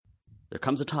There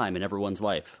comes a time in everyone's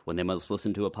life when they must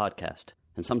listen to a podcast,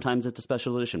 and sometimes it's a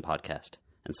special edition podcast,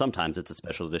 and sometimes it's a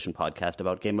special edition podcast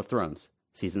about Game of Thrones,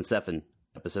 Season 7,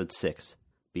 Episode 6,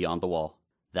 Beyond the Wall.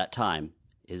 That time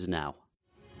is now.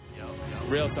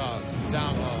 Real talk,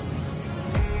 down low.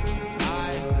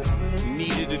 I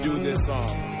needed to do this song.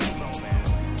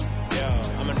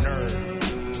 I'm a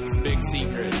nerd. It's a big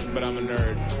secret, but I'm a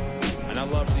nerd. And I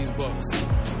love these books.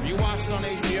 If you watch it on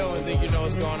HBO and think you know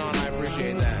what's going on, I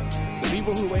appreciate that. The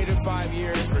people who waited 5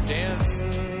 years for Dance,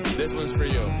 this one's for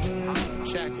you.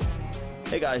 Check it.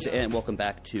 Hey guys, and welcome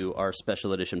back to our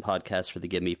special edition podcast for the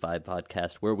Give Me 5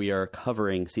 podcast, where we are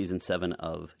covering Season 7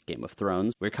 of Game of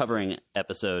Thrones. We're covering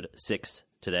Episode 6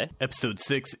 today. Episode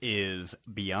 6 is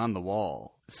Beyond the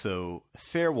Wall. So,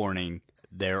 fair warning,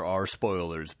 there are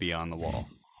spoilers beyond the wall.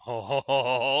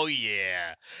 Oh,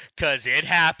 yeah, 'cause it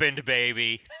happened,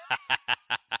 baby.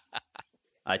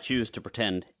 I choose to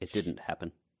pretend it didn't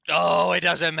happen. Oh, it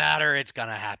doesn't matter. It's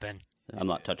gonna happen. I'm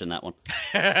not touching that one.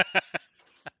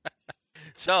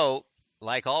 So,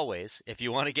 like always, if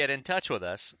you want to get in touch with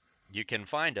us, you can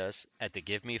find us at the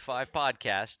Give Me 5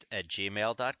 podcast at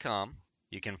gmail.com.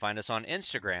 You can find us on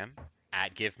Instagram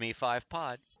at Give Me 5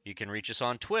 Pod. You can reach us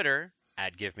on Twitter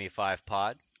at Give Me 5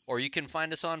 Pod. Or you can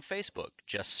find us on Facebook.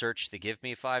 Just search the Give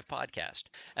Me 5 podcast.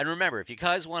 And remember, if you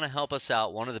guys want to help us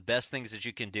out, one of the best things that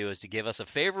you can do is to give us a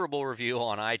favorable review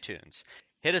on iTunes.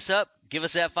 Hit us up. Give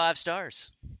us that 5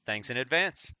 stars. Thanks in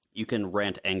advance. You can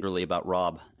rant angrily about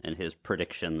Rob and his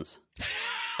predictions.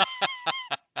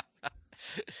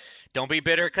 Don't be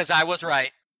bitter because I was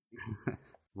right.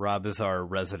 Rob is our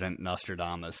resident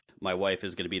Nostradamus. My wife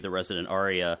is going to be the resident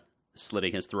Arya,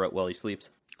 slitting his throat while he sleeps.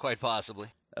 Quite possibly.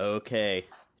 Okay.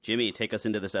 Jimmy, take us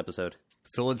into this episode.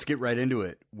 So let's get right into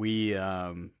it. We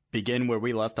begin where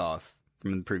we left off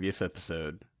from the previous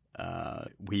episode.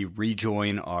 We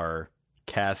rejoin our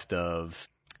cast of,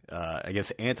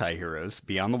 anti-heroes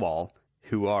beyond the wall,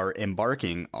 who are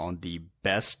embarking on the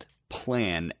best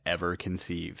plan ever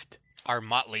conceived. Our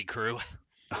motley crew.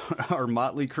 Our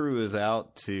motley crew is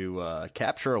out to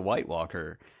capture a White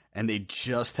Walker, and they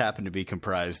just happen to be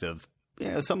comprised of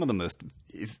some of the most,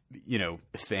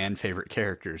 fan favorite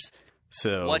characters.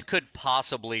 So what could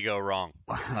possibly go wrong?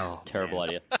 Wow, terrible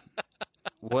idea.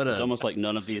 It's almost like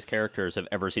none of these characters have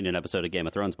ever seen an episode of Game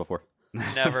of Thrones before.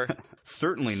 Never.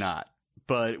 Certainly not.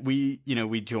 But we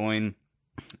join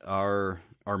our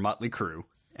motley crew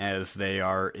as they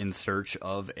are in search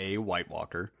of a White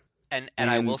Walker. And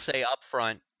I will say up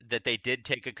front that they did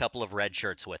take a couple of red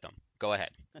shirts with them. Go ahead.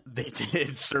 They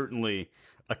did, certainly.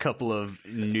 A couple of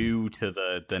new to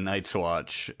the Night's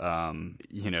Watch,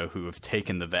 who have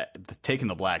taken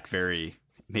the black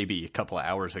maybe a couple of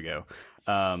hours ago.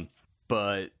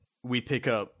 But we pick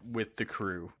up with the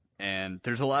crew, and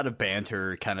there's a lot of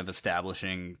banter kind of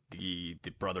establishing the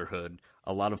brotherhood,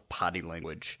 a lot of potty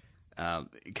language, kind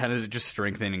of just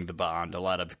strengthening the bond, a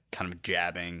lot of kind of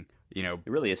jabbing, It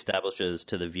really establishes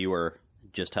to the viewer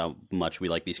just how much we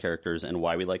like these characters and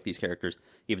why we like these characters,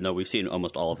 even though we've seen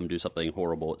almost all of them do something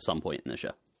horrible at some point in the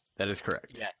show. That is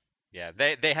correct. Yeah.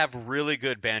 They have really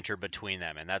good banter between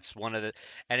them, and that's one of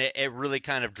and it really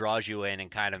kind of draws you in and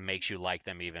kind of makes you like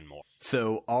them even more.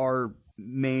 So our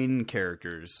main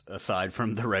characters, aside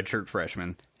from the redshirt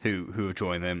freshmen who have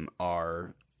joined them,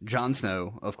 are Jon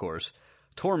Snow, of course,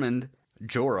 Tormund,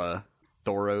 Jorah,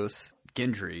 Thoros,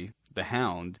 Gendry, the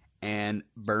Hound, and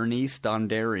Bernice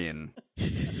Dondarrion.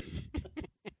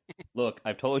 Look,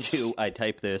 I've told you I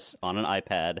type this on an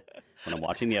iPad when I'm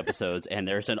watching the episodes, and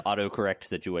there's an autocorrect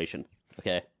situation.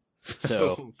 Okay?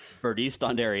 So, Bernice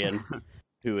Dondarrion,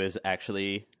 who is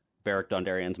actually Beric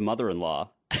Dondarrion's mother-in-law,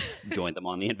 joined them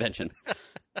on the invention.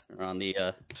 Or on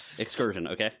the excursion,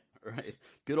 okay? Right.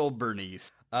 Good old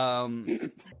Bernice.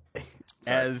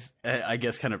 As, I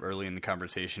guess kind of early in the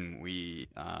conversation,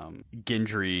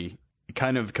 Gendry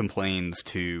kind of complains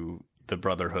to the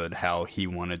Brotherhood how he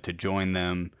wanted to join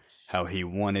them, how he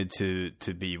wanted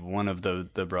to be one of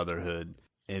the Brotherhood.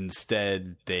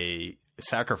 Instead, they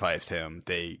sacrificed him.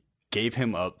 They gave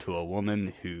him up to a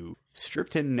woman who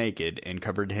stripped him naked and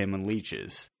covered him in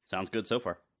leeches. Sounds good so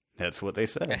far. That's what they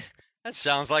said. That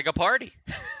sounds like a party.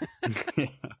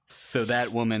 So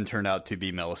that woman turned out to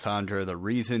be Melisandre. The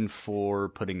reason for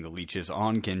putting the leeches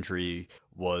on Gendry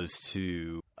was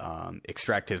to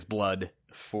extract his blood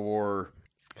for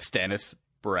Stannis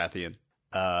Baratheon,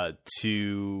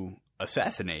 to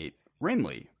assassinate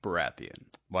Renly Baratheon.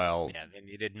 They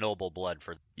needed noble blood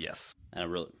for. Yes. And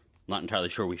I'm not entirely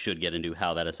sure we should get into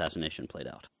how that assassination played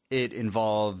out. It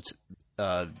involved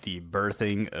the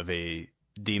birthing of a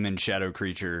demon shadow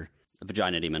creature. The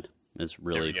vagina demon is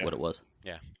really what it was.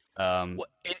 Yeah.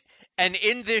 And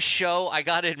in this show, I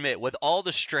gotta admit, with all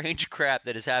the strange crap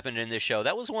that has happened in this show,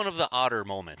 that was one of the odder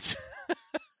moments.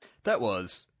 That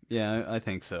was. Yeah, I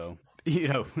think so. You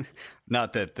know,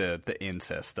 not that the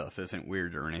incest stuff isn't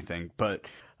weird or anything, but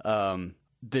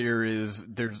there's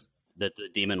That the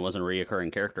demon wasn't a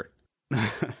reoccurring character.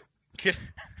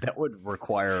 that would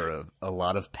require a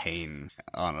lot of pain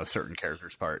on a certain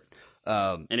character's part.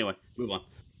 Anyway, move on.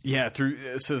 Yeah,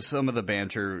 so some of the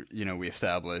banter, you know, we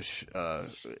establish,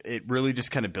 it really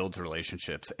just kind of builds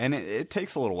relationships, and it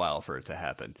takes a little while for it to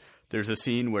happen. There's a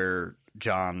scene where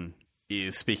John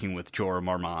is speaking with Jorah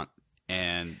Mormont,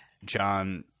 and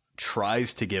John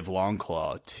tries to give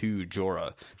Longclaw to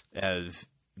Jorah, as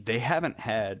they haven't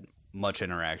had much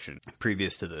interaction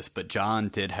previous to this, but John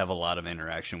did have a lot of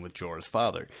interaction with Jorah's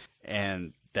father,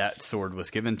 and that sword was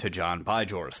given to John by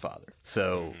Jorah's father.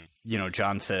 So, you know,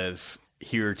 John says,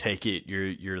 "Here, take it.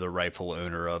 You're the rightful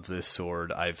owner of this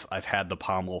sword. I've had the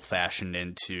pommel fashioned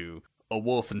into a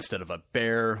wolf instead of a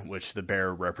bear, which the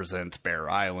bear represents Bear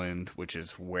Island, which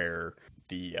is where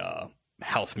the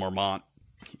House Mormont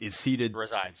is seated.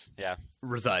 Resides.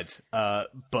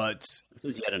 But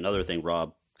This is yet another thing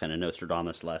Rob kind of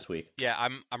Nostradamus last week. Yeah,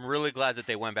 I'm really glad that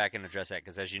they went back and addressed that,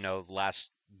 because as you know,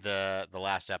 the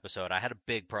last episode, I had a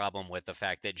big problem with the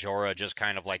fact that Jorah just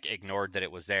kind of like ignored that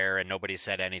it was there and nobody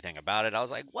said anything about it. I was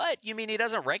like, what? You mean he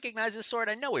doesn't recognize his sword?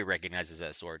 I know he recognizes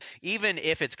that sword, even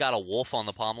if it's got a wolf on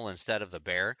the pommel instead of the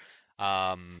bear.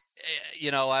 You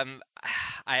know,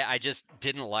 I just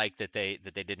didn't like that they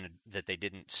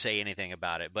didn't say anything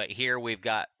about it. But here we've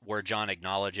got where John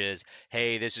acknowledges,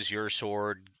 hey, this is your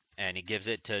sword. And he gives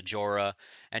it to Jorah,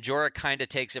 and Jorah kind of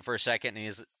takes it for a second,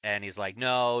 and he's like,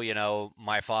 no, you know,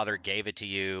 my father gave it to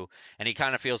you, and he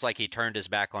kind of feels like he turned his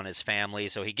back on his family,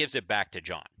 so he gives it back to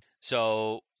Jon.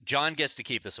 So Jon gets to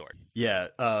keep the sword. yeah,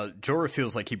 Jorah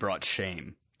feels like he brought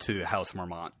shame to House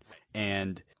Mormont,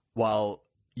 and while,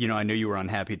 you know, I know you were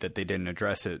unhappy that they didn't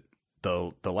address it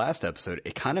the last episode,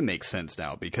 it kind of makes sense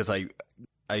now, because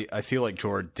I feel like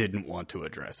Jorah didn't want to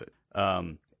address it.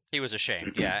 He was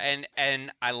ashamed, yeah,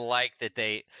 and I like that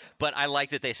they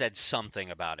said something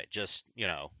about it. Just, you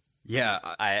know, Yeah,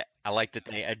 I like that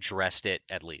they addressed it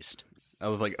at least. I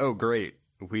was like, oh, great.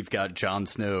 We've got Jon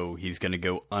Snow. He's going to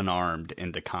go unarmed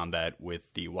into combat with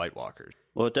the White Walkers.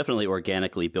 Well, it definitely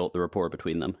organically built the rapport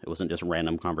between them. It wasn't just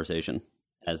random conversation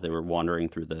as they were wandering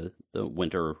through the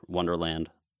winter wonderland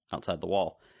outside the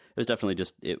wall. It was definitely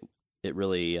just, it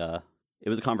really, it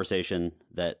was a conversation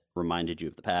that reminded you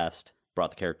of the past,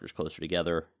 brought the characters closer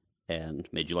together, and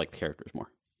made you like the characters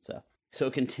more. So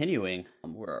continuing,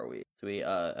 where are we?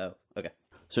 Okay.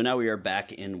 So now we are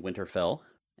back in Winterfell,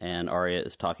 and Arya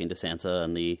is talking to Sansa,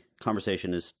 and the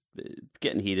conversation is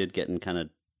getting heated, getting kind of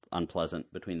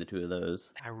unpleasant between the two of those.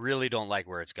 I really don't like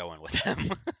where it's going with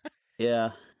them.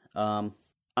 Yeah.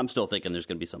 I'm still thinking there's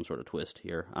going to be some sort of twist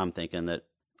here. I'm thinking that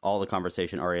all the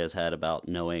conversation Arya's had about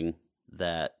knowing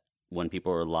that when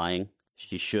people are lying,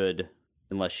 she should,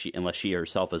 unless she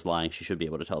herself is lying, she should be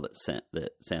able to tell that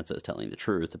Sansa is telling the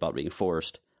truth about being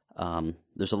forced.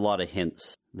 There's a lot of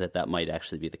hints that might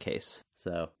actually be the case.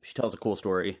 So she tells a cool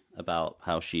story about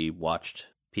how she watched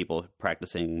people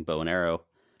practicing bow and arrow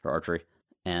or archery,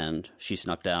 and she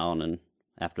snuck down and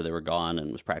after they were gone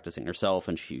and was practicing herself,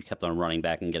 and she kept on running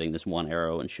back and getting this one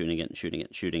arrow and shooting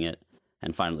it,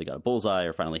 and finally got a bullseye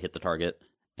or finally hit the target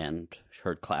and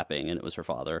heard clapping, and it was her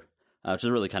father, which is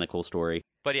a really kind of cool story.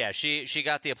 But yeah, she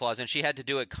got the applause, and she had to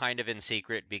do it kind of in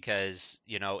secret because,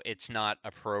 you know, it's not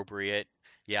appropriate.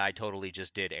 Yeah, I totally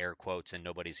just did air quotes, and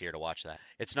nobody's here to watch that.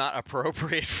 It's not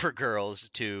appropriate for girls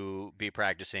to be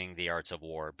practicing the arts of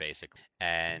war, basically.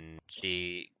 And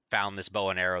she found this bow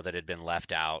and arrow that had been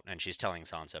left out, and she's telling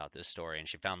Sansa about this story, and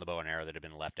she found the bow and arrow that had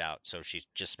been left out. So she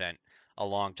just spent a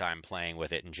long time playing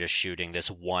with it and just shooting this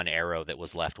one arrow that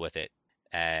was left with it.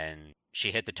 And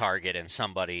she hit the target, and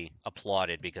somebody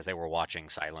applauded because they were watching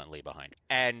silently behind her.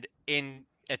 And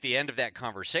at the end of that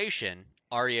conversation,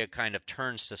 Arya kind of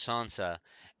turns to Sansa,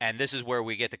 and this is where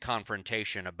we get the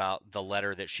confrontation about the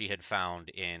letter that she had found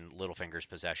in Littlefinger's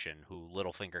possession, who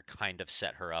Littlefinger kind of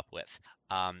set her up with.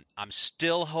 I'm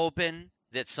still hoping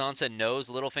that Sansa knows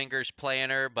Littlefinger's playing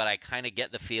her, but I kind of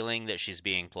get the feeling that she's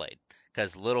being played,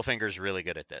 because Littlefinger's really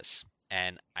good at this.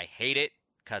 And I hate it,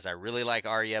 because I really like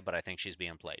Arya, but I think she's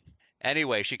being played.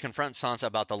 Anyway, she confronts Sansa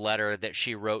about the letter that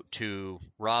she wrote to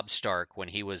Robb Stark when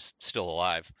he was still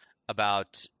alive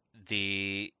about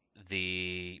the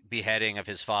beheading of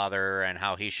his father and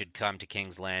how he should come to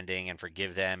King's Landing and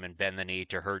forgive them and bend the knee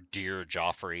to her dear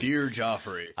Joffrey. Dear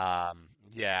Joffrey.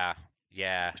 Yeah.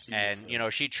 Yeah, She and gets you know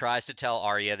she tries to tell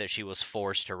Arya that she was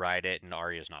forced to ride it, and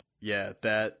Arya's not, Yeah,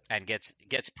 that and gets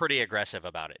pretty aggressive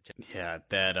about it too. yeah,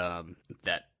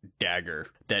 that dagger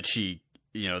that she,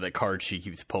 that card she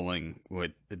keeps pulling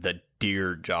with the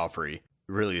Dear Joffrey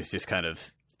really is just kind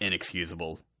of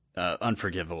inexcusable,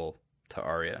 unforgivable to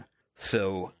Arya.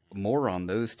 So more on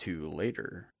those two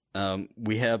later.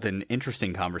 We have an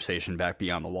interesting conversation back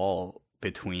beyond the wall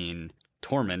between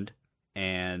Tormund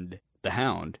and the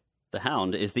Hound. The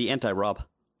Hound is the anti-Rob.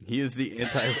 He is the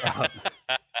anti-Rob.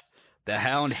 The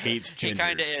Hound hates gingers. He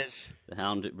kind of is. The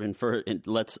Hound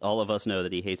lets all of us know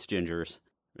that he hates gingers.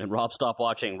 And Rob stopped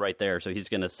watching right there, so he's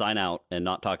going to sign out and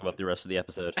not talk about the rest of the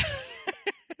episode.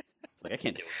 Like, I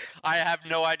can't do it. I have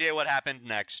no idea what happened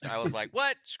next. I was like,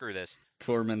 what? Screw this.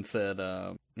 Tormund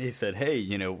said,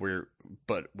 hey,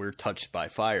 we're touched by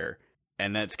fire.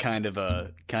 And that's kind of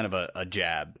a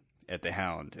jab at the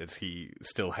Hound, as he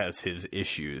still has his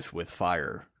issues with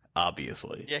fire,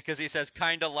 obviously. Yeah, because he says,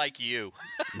 kind of like you.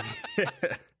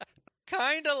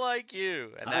 Kind of like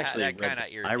you. And that kind of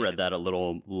irritated I read that a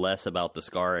little less about the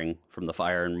scarring from the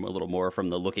fire and a little more from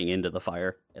the looking into the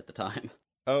fire at the time.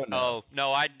 Oh, no. Oh,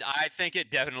 no, I think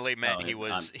it definitely meant he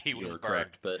was burned.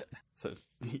 Correct, but So,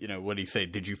 what did he say?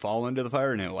 Did you fall into the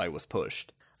fire? No, I was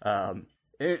pushed. And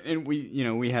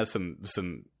we have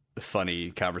some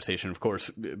funny conversation, of course,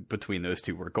 between those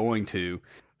two. We're going to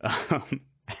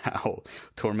how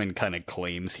Tormund kind of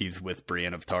claims he's with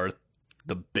Brienne of Tarth,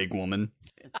 the big woman.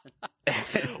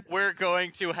 We're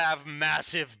going to have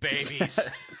massive babies.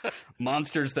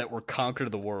 Monsters that will conquer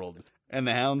the world. And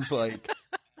the Hound's like,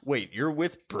 wait, you're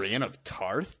with Brienne of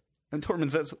Tarth? And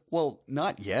Tormund says, well,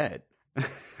 not yet.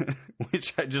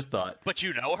 Which I just thought. But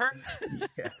you know her?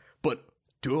 Yeah. But,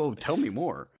 tell me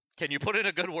more. Can you put in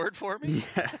a good word for me?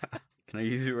 Yeah. Can I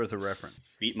use you as a reference?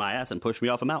 beat my ass and push me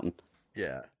off a mountain.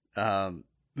 Yeah.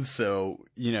 So,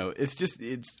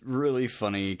 it's really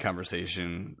funny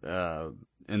conversation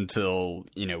until,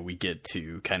 we get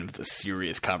to kind of the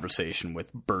serious conversation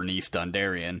with Bernice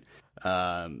Dondarrion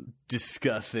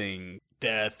discussing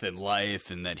death and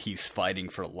life, and that he's fighting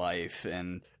for life,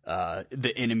 and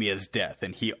the enemy is death,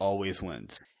 and he always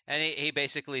wins. And he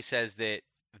basically says that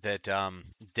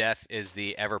death is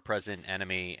the ever-present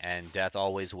enemy and death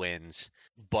always wins,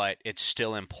 but it's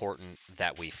still important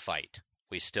that we fight.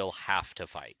 We still have to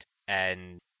fight.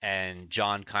 And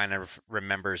Jon kind of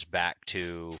remembers back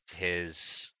to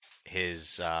his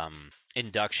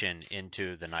induction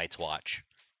into the Night's Watch,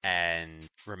 and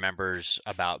remembers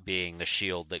about being the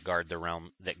shield that guards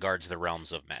the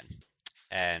realms of men.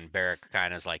 And Beric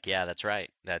kind of is like, yeah, that's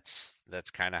right. That's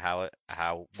kind of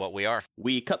what we are.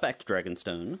 We cut back to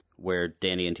Dragonstone, where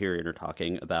Dany and Tyrion are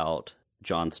talking about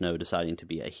Jon Snow deciding to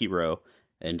be a hero,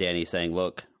 and Dany saying,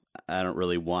 look, I don't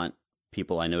really want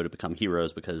people I know to become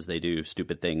heroes because they do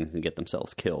stupid things and get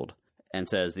themselves killed. And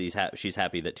says she's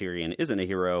happy that Tyrion isn't a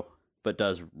hero, but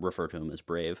does refer to him as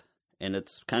brave. And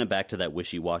it's kind of back to that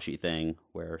wishy-washy thing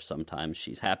where sometimes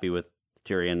she's happy with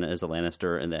Tyrion as a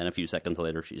Lannister, and then a few seconds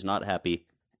later she's not happy.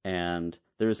 And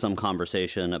there's some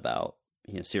conversation about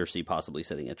Cersei possibly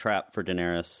setting a trap for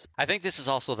Daenerys. I think this is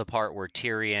also the part where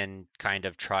Tyrion kind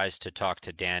of tries to talk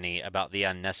to Dany about the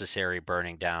unnecessary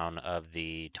burning down of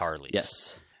the Tarleys.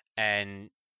 Yes. And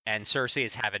Cersei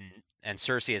is having and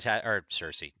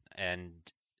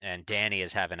Dany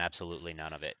is having absolutely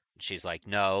none of it. She's like,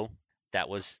 no, that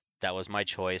was my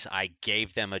choice. I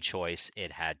gave them a choice.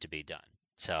 It had to be done.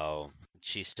 So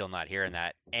she's still not hearing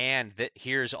that. And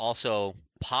here's also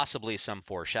possibly some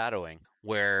foreshadowing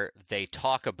where they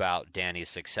talk about Dany's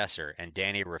successor, and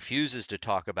Dany refuses to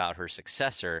talk about her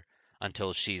successor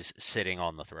until she's sitting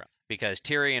on the throne. Because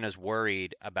Tyrion is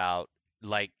worried about,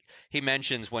 like, he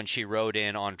mentions when she rode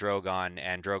in on Drogon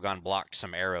and Drogon blocked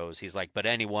some arrows. He's like, but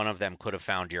any one of them could have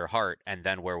found your heart, and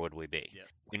then where would we be?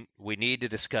 Yeah. We need to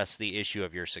discuss the issue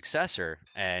of your successor,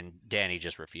 and Dany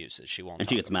just refuses. She won't. And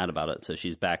she gets mad about it, so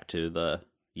she's back to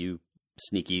you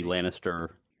sneaky Lannister.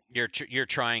 You're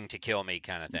trying to kill me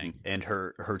kind of thing. And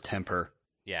her temper.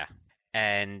 Yeah.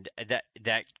 And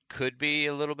that could be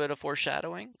a little bit of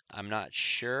foreshadowing. I'm not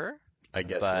sure. I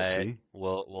guess but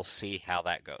we'll see. We'll see how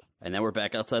that goes. And then we're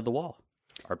back outside the wall.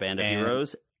 Our band of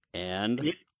heroes,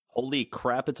 and holy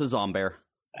crap, it's a zombear.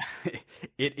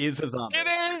 It is a zombie. It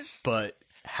is! But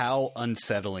how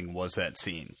unsettling was that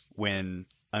scene? I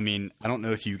don't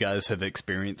know if you guys have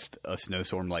experienced a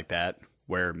snowstorm like that,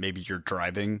 where maybe you're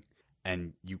driving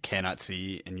and you cannot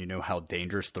see, and you know how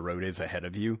dangerous the road is ahead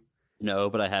of you.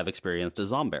 No, but I have experienced a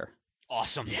zombear.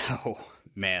 Awesome. Oh,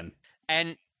 man.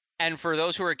 And for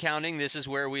those who are counting, this is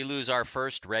where we lose our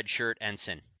first red shirt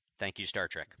ensign. Thank you, Star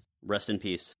Trek. Rest in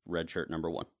peace, red shirt number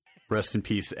 1. Rest in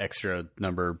peace, extra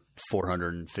number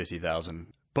 450,000.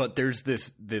 But there's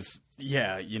this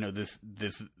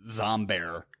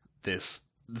zombear, this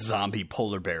zombie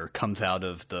polar bear comes out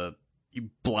of the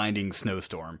blinding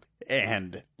snowstorm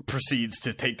and proceeds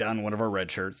to take down one of our red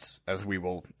shirts, as we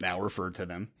will now refer to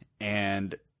them,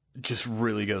 and just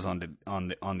really goes on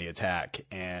the attack.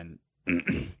 And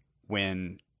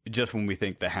when we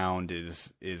think the Hound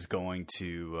is going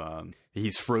to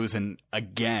he's frozen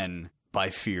again by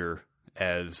fear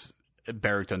as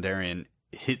Beric Dondarrion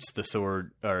hits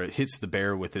the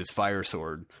bear with his fire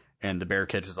sword, and the bear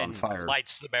catches on fire.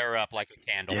 Lights the bear up like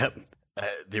a candle. Yep.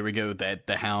 There we go. That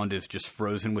the Hound is just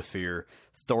frozen with fear.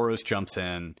 Thoros jumps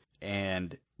in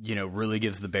and, really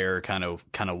gives the bear kind of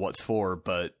what's for,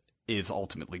 but is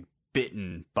ultimately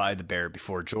bitten by the bear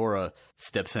before Jorah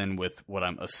steps in with what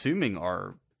I'm assuming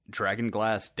are dragon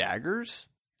glass daggers.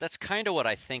 That's kind of what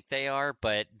I think they are,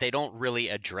 but they don't really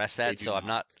address that, so I'm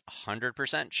not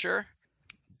 100% sure.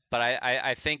 But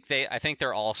I think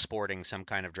they're all sporting some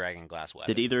kind of dragon glass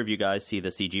weapon. Did either of you guys see the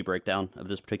CG breakdown of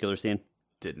this particular scene?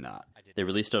 Did not. They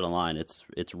released it online.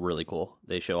 It's really cool.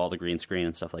 They show all the green screen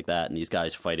and stuff like that, and these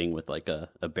guys fighting with like a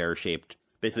bear-shaped,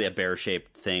 basically a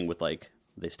bear-shaped thing with like,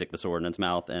 they stick the sword in its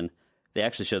mouth, and they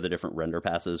actually show the different render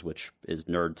passes, which is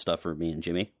nerd stuff for me and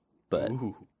Jimmy. But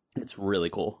it's really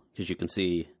cool because you can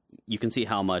see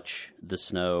how much the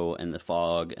snow and the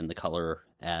fog and the color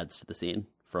adds to the scene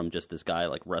from just this guy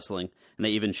like wrestling. And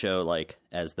they even show like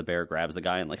as the bear grabs the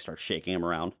guy and like starts shaking him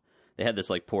around. They had this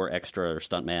like poor extra or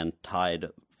stuntman tied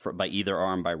by either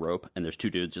arm by rope, and there's two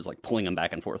dudes just like pulling him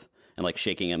back and forth and like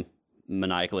shaking him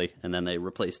maniacally. And then they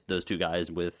replaced those two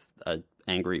guys with a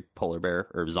angry polar bear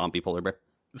or zombie polar bear.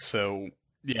 So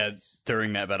yeah,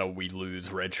 during that battle we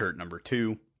lose red shirt number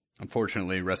 2.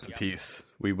 Unfortunately, rest in peace.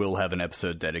 We will have an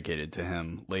episode dedicated to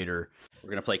him later. We're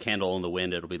gonna play Candle in the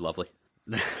Wind. It'll be lovely.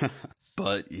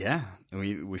 But yeah,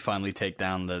 we finally take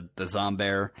down the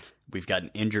zombear. We've got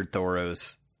an injured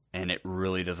Thoros, and it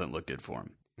really doesn't look good for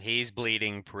him. He's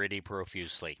bleeding pretty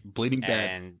profusely. Bleeding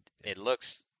bad. And it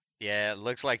looks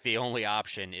like the only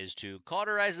option is to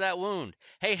cauterize that wound.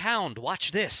 Hey, Hound,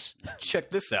 watch this. Check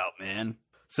this out, man.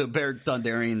 So Beric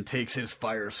Dondarrion takes his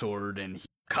fire sword and he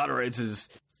cauterizes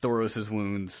Thoros'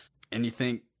 wounds. And you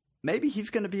think, maybe he's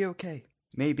going to be okay.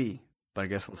 Maybe. But I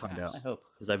guess we'll find out. I hope,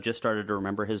 because I've just started to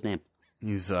remember his name.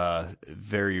 He's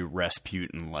very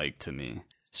Rasputin-like to me.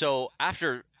 So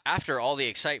after all the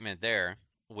excitement there,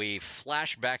 we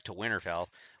flash back to Winterfell.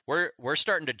 We're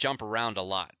starting to jump around a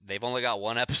lot. They've only got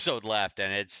one episode left,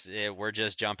 and we're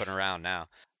just jumping around now.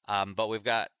 But we've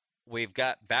got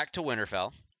back to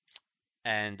Winterfell,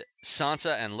 and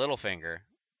Sansa and Littlefinger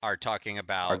are talking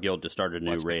about our guild just started a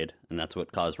new raid, and that's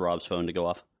what caused Rob's phone to go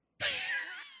off.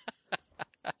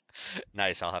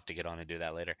 Nice. I'll have to get on and do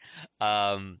that later.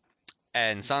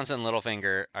 And Sansa and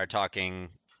Littlefinger are talking,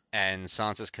 and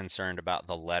Sansa's concerned about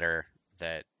the letter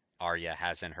that Arya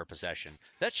has in her possession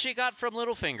that she got from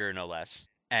Littlefinger, no less.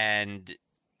 And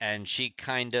she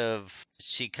kind of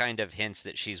hints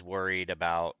that she's worried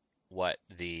about what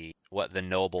the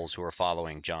nobles who are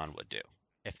following Jon would do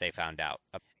if they found out.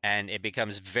 And it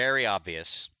becomes very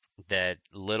obvious that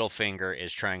Littlefinger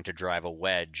is trying to drive a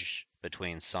wedge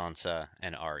between Sansa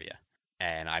and Arya.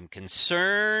 And I'm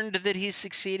concerned that he's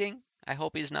succeeding. I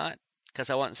hope he's not, because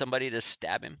I want somebody to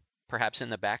stab him, perhaps in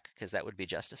the back, because that would be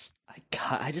justice.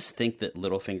 I just think that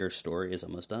Littlefinger's story is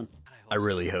almost done. I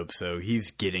really hope so. He's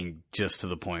getting just to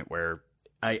the point where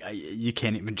you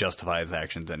can't even justify his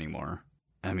actions anymore.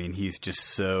 I mean, he's just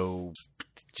so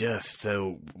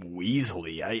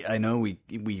weaselly. I know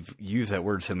we've used that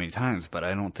word so many times, but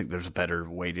I don't think there's a better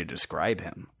way to describe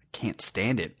him. I can't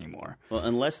stand it anymore. Well,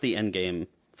 unless the end game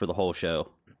for the whole show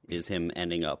is him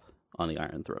ending up on the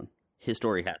Iron Throne. His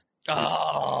story has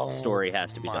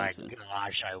to be done soon. Oh my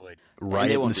gosh, I would.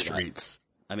 Right in the streets.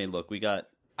 I mean, look,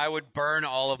 I would burn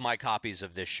all of my copies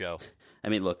of this show. I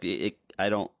mean, look, I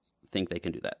don't think they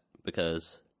can do that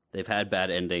because they've had bad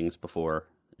endings before,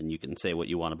 and you can say what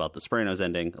you want about the Sopranos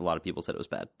ending. A lot of people said it was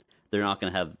bad. They're not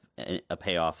going to have a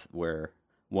payoff where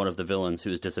one of the villains who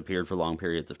has disappeared for long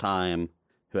periods of time,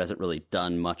 who hasn't really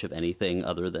done much of anything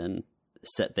other than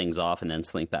set things off and then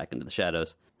slink back into the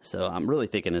shadows. So I'm really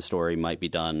thinking his story might be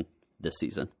done this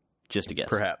season. Just a guess.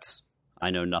 Perhaps.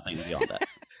 I know nothing beyond that.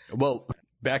 Well,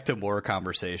 back to more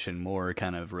conversation, more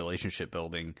kind of relationship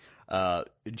building.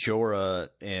 Jorah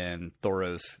and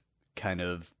Thoros kind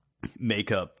of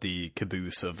make up the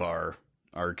caboose of our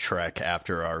trek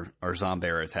after our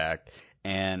zombear attack.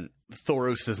 And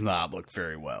Thoros does not look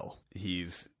very well.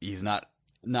 He's not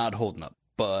holding up.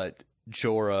 But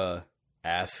Jorah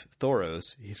asks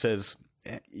Thoros, he says,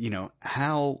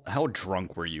 how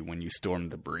drunk were you when you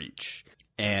stormed the breach?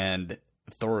 And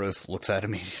Thoros looks at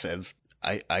him and he says,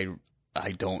 I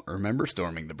don't remember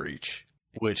storming the breach,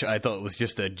 which I thought was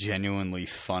just a genuinely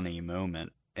funny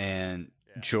moment. And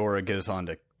Jorah goes on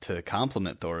to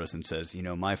compliment Thoros and says,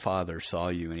 my father saw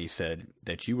you and he said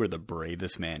that you were the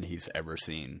bravest man he's ever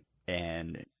seen.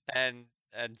 And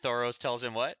Thoros tells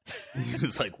him what? He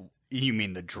was like, you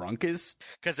mean the drunkest?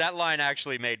 Because that line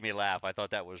actually made me laugh. I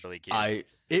thought that was really cute.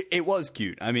 It was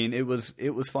cute. I mean, it was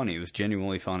funny. It was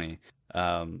genuinely funny.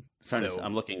 I'm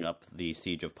looking up the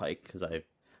Siege of Pike because I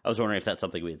was wondering if that's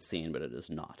something we had seen, but it is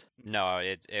not. No,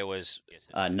 it was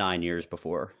 9 years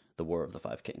before the War of the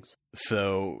Five Kings.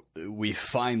 So we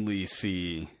finally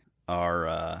see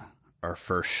our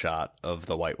first shot of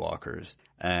the White Walkers,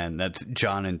 and that's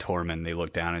Jon and Tormund. They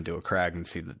look down into a crag and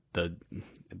see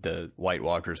the White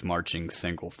Walkers marching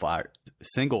single file.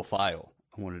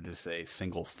 I wanted to say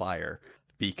single fire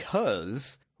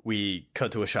because we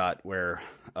cut to a shot where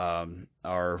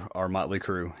our motley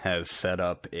crew has set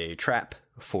up a trap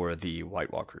for the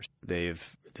White Walkers. They've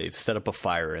set up a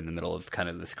fire in the middle of kind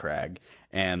of this crag,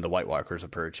 and the White Walkers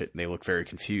approach it, and they look very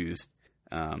confused,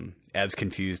 as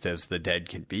confused as the dead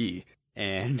can be.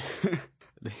 And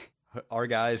our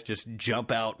guys just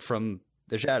jump out from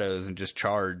the shadows and just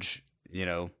charge,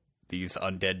 these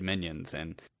undead minions,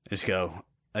 and just go.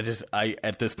 At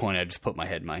this point, I just put my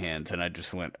head in my hands, and I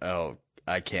just went, oh,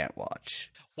 I can't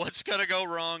watch. What's gonna go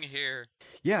wrong here?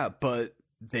 Yeah, but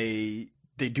they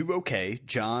do okay.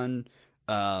 Jon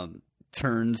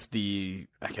turns the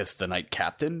Knight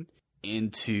Captain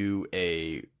into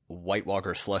a White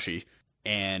Walker slushie,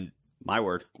 and my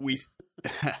word,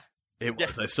 it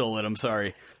was. I stole it. I'm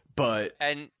sorry, but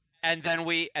and then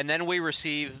we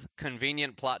receive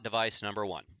convenient plot device number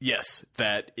 1. Yes,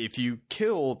 that if you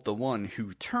kill the one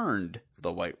who turned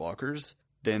the White Walkers,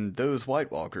 then those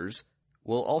White Walkers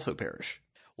will also perish.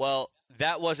 Well,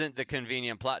 that wasn't the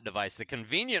convenient plot device. The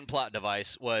convenient plot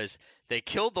device was they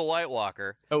killed the White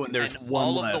Walker. Oh, and there's one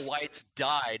all left. Of the Whites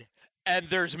died, and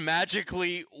there's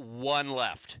magically one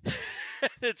left.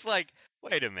 It's like,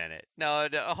 wait a minute. No,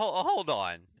 hold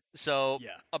on. So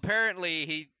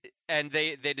apparently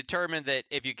they determined that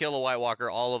if you kill a White Walker,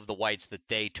 all of the Whites that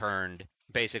they turned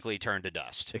basically turn to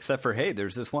dust. Except for, hey,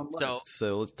 there's this one left,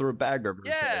 so let's throw a bag over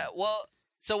his head. Well,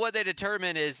 so what they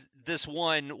determine is this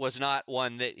one was not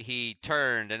one that he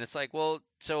turned, and it's like, well,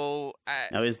 so...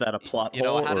 now, is that a plot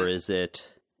hole, or is it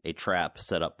a trap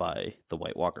set up by the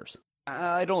White Walkers?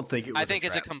 I don't think it was I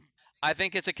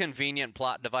think it's a convenient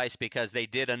plot device because they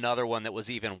did another one that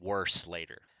was even worse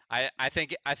later. I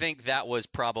think that was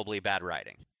probably bad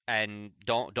writing. And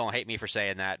don't hate me for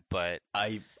saying that, but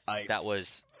I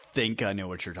think I know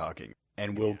what you're talking,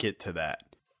 and we'll get to that.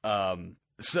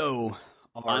 So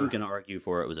I'm going to argue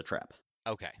for it was a trap.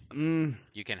 Okay,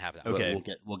 you can have that. Okay,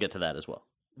 we'll get to that as well.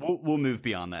 We'll move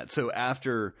beyond that. So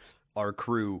after our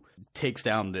crew takes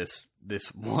down this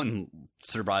one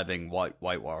surviving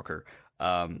White Walker,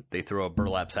 they throw a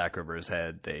burlap sack over his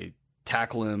head. They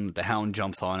tackle him. The Hound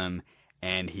jumps on him,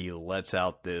 and he lets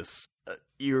out this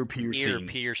ear-piercing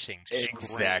scream.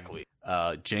 Exactly.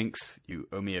 Jinx, you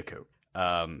owe me a coat.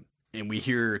 And we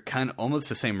hear kind of almost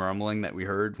the same rumbling that we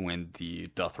heard when the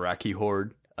Dothraki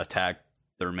horde attacked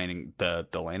the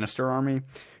Lannister army.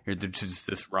 There's just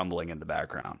this rumbling in the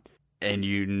background,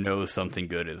 and something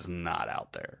good is not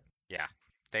out there. Yeah,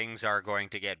 things are going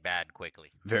to get bad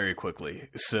quickly. Very quickly.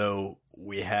 So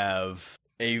we have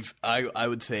I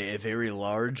would say a very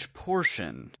large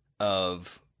portion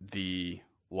of the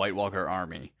White Walker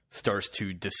army starts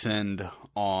to descend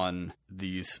on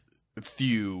these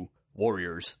few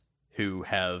warriors who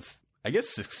have, I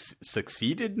guess,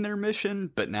 succeeded in their mission,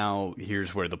 but now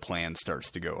here's where the plan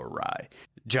starts to go awry.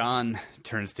 Jon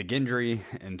turns to Gendry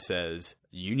and says,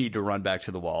 you need to run back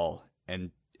to the wall,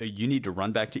 and you need to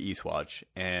run back to Eastwatch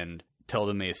and tell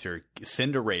the Maester,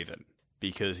 send a raven,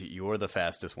 because you're the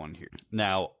fastest one here.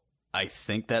 Now, I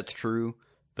think that's true,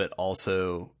 but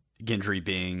also Gendry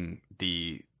being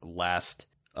the last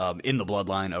in the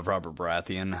bloodline of Robert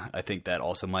Baratheon, I think that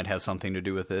also might have something to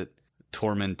do with it.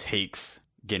 Tormund takes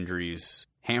Gendry's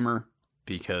hammer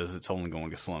because it's only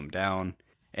going to slow him down,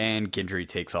 and Gendry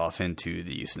takes off into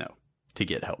the snow to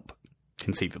get help,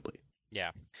 conceivably.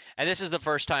 Yeah, and this is the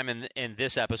first time in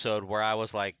this episode where I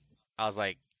was like,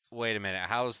 wait a minute,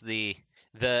 how's the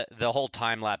whole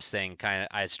time lapse thing? Kind of,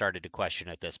 I started to question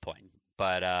at this point,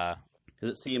 but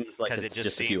because it seems like it's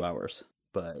just a few hours,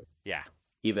 but yeah,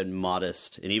 even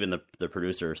modest, and even the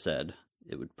producer said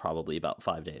it would probably about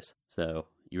 5 days. So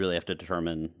you really have to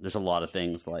determine. There's a lot of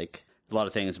things,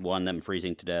 one, them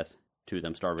freezing to death. to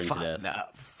them starving to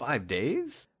death. 5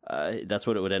 days? That's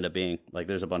what it would end up being. Like,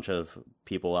 there's a bunch of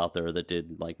people out there that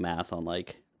did like math on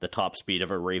like the top speed of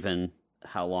a raven,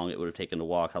 how long it would have taken to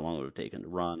walk, how long it would have taken to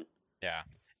run. Yeah,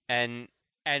 and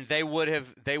they would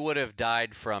have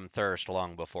died from thirst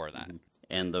long before that.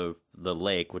 And the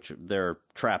lake, which they're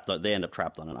trapped, they end up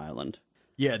trapped on an island.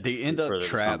 Yeah, they end up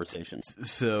trapped.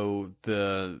 So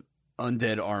the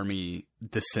undead army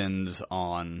descends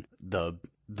on the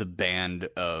band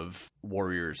of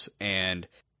warriors, and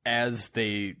as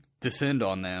they descend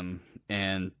on them,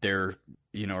 and their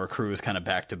our crew is kind of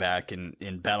back to back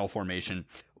in battle formation.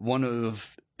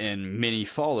 And many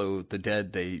follow the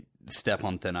dead. They step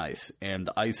on thin ice, and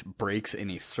the ice breaks in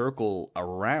a circle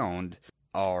around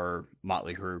our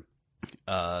motley crew,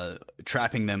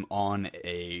 trapping them on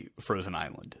a frozen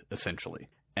island, essentially.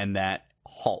 And that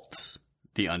halts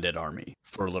the undead army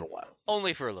for a little while.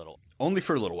 Only for a little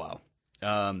while.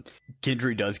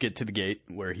 Gendry does get to the gate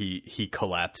where he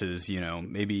collapses,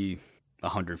 maybe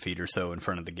 100 feet or so in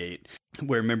front of the gate,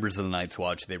 where members of the Night's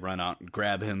Watch, they run out and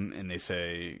grab him, and they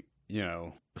say,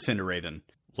 send a raven,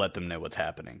 let them know what's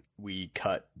happening. We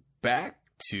cut back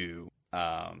to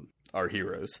our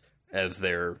heroes as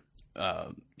they're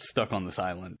stuck on this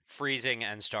island. Freezing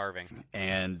and starving.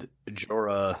 And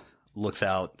Jorah looks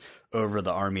out over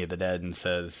the army of the dead and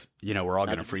says, we're all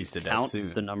going to freeze to death soon.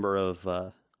 Count the number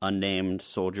of unnamed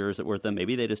soldiers that were with them.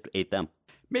 Maybe they just ate them.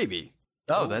 Maybe.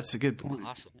 Oh, that's a good point.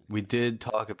 Awesome. We did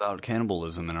talk about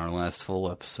cannibalism in our last full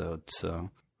episode,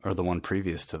 or the one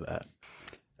previous to that.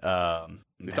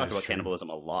 We've talked about cannibalism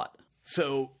a lot.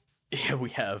 So, yeah, we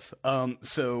have.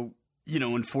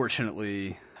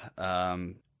 Unfortunately,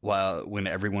 when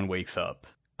everyone wakes up,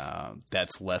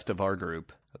 that's left of our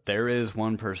group, there is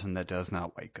one person that does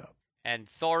not wake up. And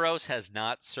Thoros has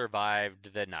not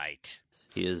survived the night.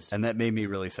 He is. And that made me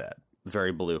really sad.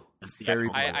 Very blue. Very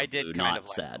blue. I did blue, kind not of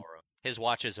like sad. Thoros. His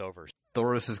watch is over.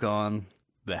 Thoros is gone.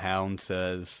 The Hound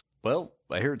says, well,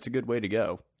 I hear it's a good way to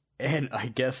go. And I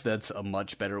guess that's a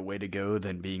much better way to go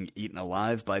than being eaten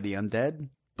alive by the undead.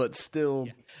 But still...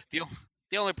 Yeah.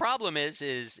 The only problem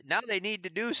is now they need to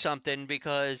do something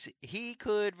because he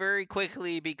could very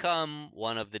quickly become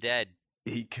one of the dead.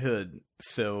 He could.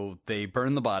 So they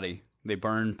burn the body. They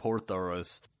burn poor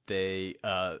Thoros.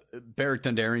 Beric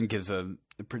Dondarrion gives a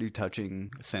pretty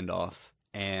touching send-off.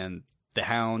 And the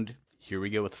Hound, here we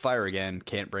go with the fire again,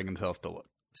 can't bring himself to look.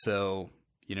 So,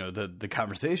 the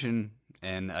conversation,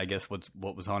 and I guess what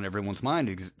was on everyone's mind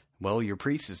is, well, your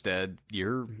priest is dead.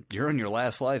 You're in your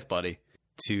last life, buddy.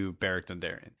 To Beric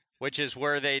Dondarrion, which is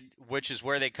where they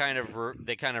kind of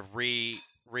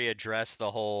readdress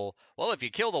the whole. Well, if you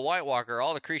kill the White Walker,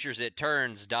 all the creatures it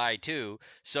turns die too.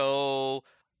 So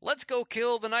let's go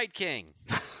kill the Night King.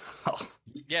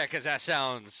 Yeah, because that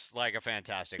sounds like a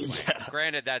fantastic plan. Yeah.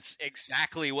 Granted, that's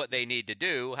exactly what they need to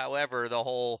do. However, the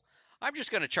whole I'm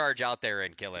just going to charge out there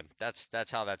and kill him. That's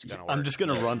how that's going to work. I'm just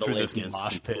going to run through this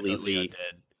mosh pit of the undead.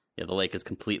 Yeah, the lake is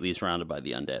completely surrounded by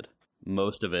the undead.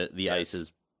 Most of it, the ice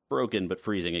is broken but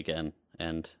freezing again,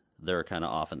 and they're kind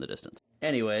of off in the distance.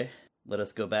 Anyway, let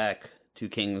us go back to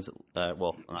King's...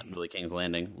 well, not really King's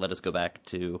Landing. Let us go back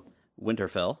to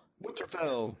Winterfell.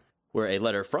 Where a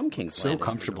letter from King's Landing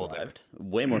comfortable arrived.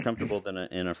 Way more comfortable than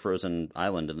in a frozen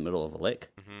island in the middle of a lake.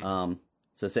 Mm-hmm.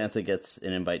 So Sansa gets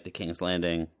an invite to King's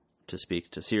Landing to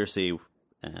speak to Cersei,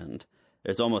 and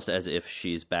it's almost as if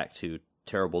she's back to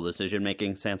terrible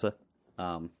decision-making, Sansa.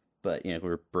 But,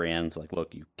 where Brienne's like,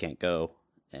 look, you can't go.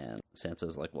 And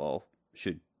Sansa's like, well,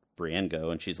 should Brienne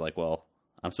go? And she's like, well,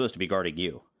 I'm supposed to be guarding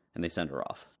you. And they send her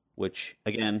off. Which,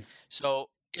 again... So,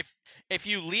 if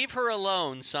you leave her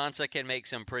alone, Sansa can make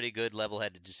some pretty good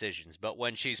level-headed decisions. But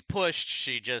when she's pushed,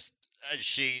 she just...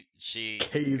 She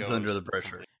caves under the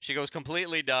pressure. She goes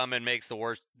completely dumb and makes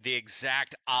the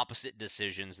exact opposite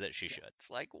decisions that she should. It's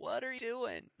like, what are you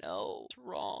doing? No, it's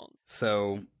wrong.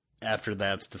 So... After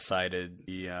that's decided,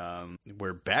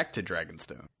 we're back to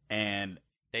Dragonstone. And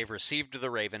they've received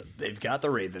the Raven. They've got the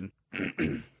Raven.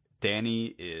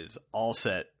 Dany is all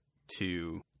set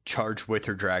to charge with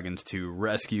her dragons to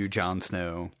rescue Jon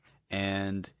Snow.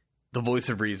 And the voice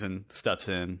of reason steps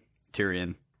in,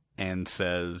 Tyrion, and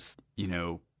says,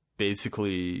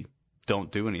 basically,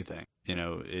 don't do anything.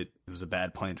 It was a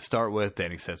bad plan to start with.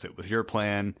 Dany says it was your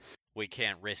plan. We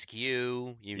can't risk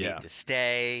you. You need to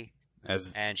stay.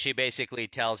 And she basically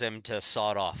tells him to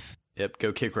sod off. Yep,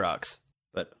 go kick rocks.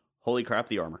 But holy crap,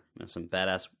 the armor. Some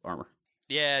badass armor.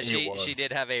 Yeah, she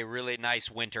did have a really nice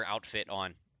winter outfit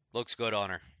on. Looks good on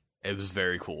her. It was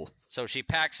very cool. So she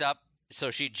packs up.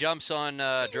 So she jumps on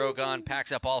Drogon,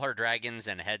 packs up all her dragons,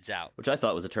 and heads out. Which I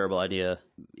thought was a terrible idea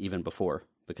even before.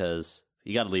 Because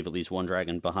You got to leave at least one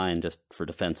dragon behind just for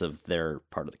defense of their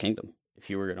part of the kingdom. If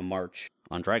you were going to march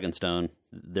on Dragonstone,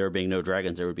 there being no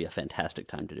dragons, there would be a fantastic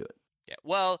time to do it. Yeah.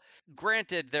 Well,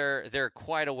 granted, they're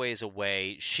quite a ways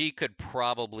away. She could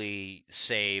probably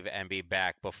save and be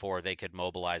back before they could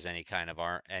mobilize any kind of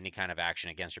action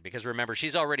against her. Because remember,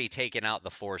 she's already taken out the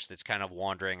force that's kind of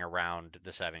wandering around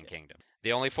the Seven Kingdoms.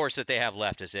 The only force that they have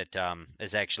left is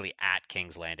actually at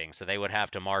King's Landing, so they would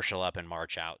have to marshal up and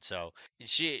march out. So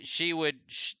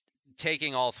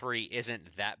taking all three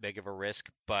isn't that big of a risk,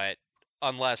 but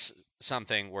unless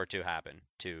something were to happen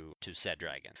to said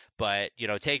dragon. But,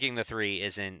 taking the three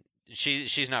isn't...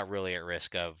 She's not really at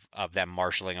risk of them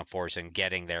marshaling a force and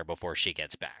getting there before she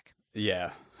gets back.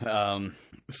 Yeah.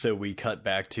 So we cut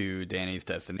back to Dany's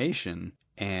destination,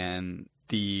 and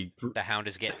the Hound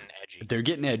is getting edgy. They're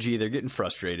getting edgy. They're getting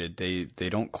frustrated. They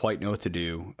don't quite know what to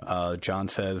do. Jon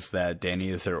says that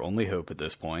Dany is their only hope at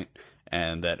this point,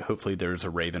 and that hopefully there's a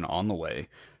raven on the way.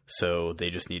 So they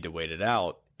just need to wait it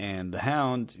out. And the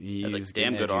Hound, he's a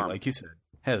damn good edgy, arm. like you said,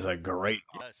 has a great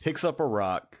arm. Yes. Picks up a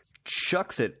rock,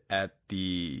 chucks it at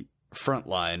the front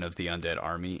line of the undead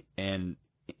army, and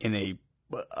it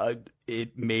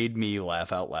made me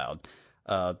laugh out loud.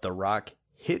 The rock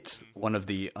hits one of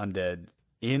the undead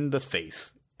in the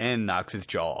face and knocks his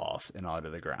jaw off and onto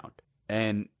the ground.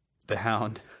 And the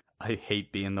Hound, I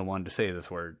hate being the one to say this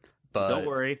word, but don't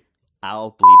worry,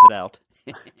 I'll bleep it out.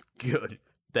 Good.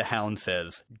 The Hound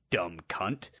says, "Dumb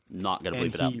cunt." Not gonna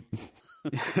bleep it out.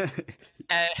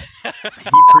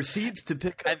 He proceeds to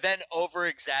pick up... And then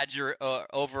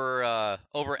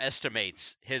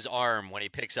overestimates his arm when he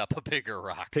picks up a bigger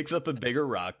rock. Picks up a bigger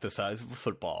rock the size of a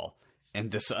football and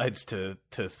decides to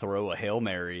throw a Hail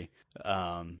Mary.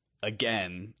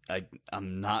 Again,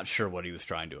 I'm not sure what he was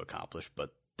trying to accomplish,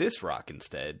 but this rock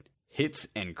instead hits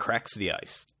and cracks the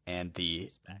ice. And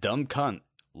the dumb cunt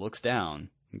looks down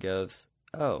and goes,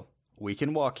 "Oh, we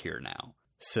can walk here now."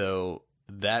 So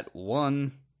that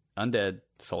one undead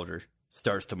soldier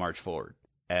starts to march forward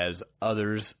as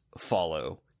others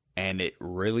follow, and it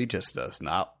really just does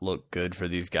not look good for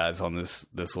these guys on this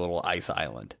little ice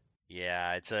island.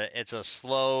 Yeah, it's a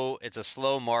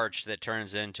slow march that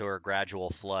turns into a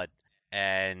gradual flood,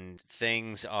 and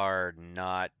things are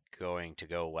not going to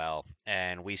go well.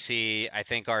 And we see, I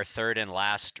think, our third and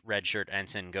last redshirt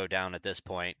ensign go down at this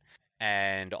point.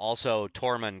 And also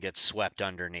Tormund gets swept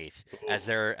underneath as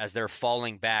they're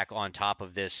falling back on top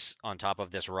of this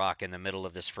rock in the middle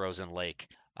of this frozen lake.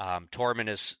 Tormund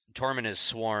is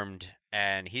swarmed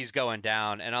and he's going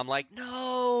down, and I'm like,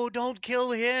 no, don't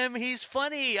kill him. He's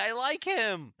funny. I like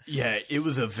him. Yeah, it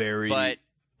was a very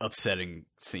upsetting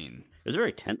scene. It was a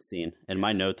very tense scene, and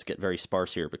my notes get very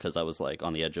sparse here because I was like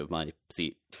on the edge of my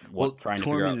seat, trying to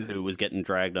figure out who was getting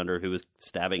dragged under, who was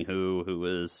stabbing who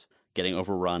was getting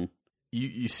overrun.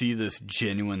 You see this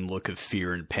genuine look of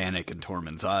fear and panic in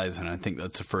Tormund's eyes, and I think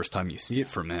that's the first time you see it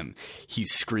from him.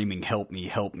 He's screaming, "Help me,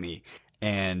 help me."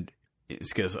 And it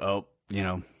just goes, oh,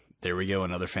 there we go,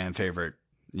 another fan favorite.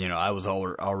 I was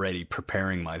already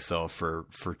preparing myself for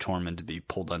Tormund to be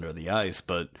pulled under the ice,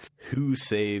 but who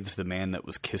saves the man that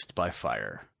was kissed by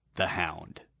fire? The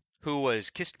Hound. Who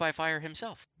was kissed by fire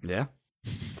himself. Yeah.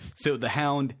 So the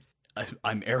Hound,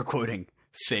 I'm air quoting,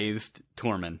 saves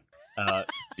Tormund.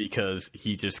 Because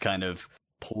he just kind of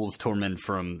pulls Tormund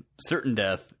from certain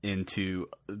death into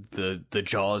the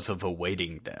jaws of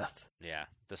awaiting death. Yeah,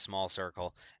 the small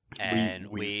circle. And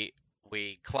we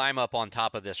climb up on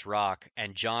top of this rock,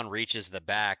 and Jon reaches the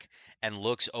back and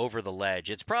looks over the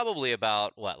ledge. It's probably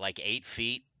about, 8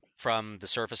 feet from the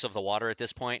surface of the water at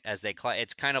this point as they climb.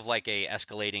 It's kind of like a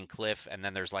escalating cliff, and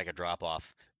then there's like a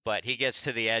drop-off. But he gets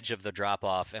to the edge of the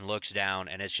drop-off and looks down,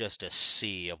 and it's just a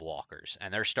sea of walkers.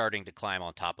 And they're starting to climb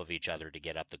on top of each other to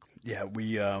get up the cliff. Yeah,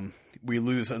 we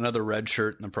lose another red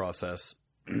shirt in the process,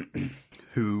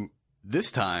 who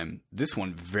this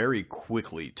one very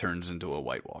quickly turns into a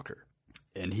White Walker.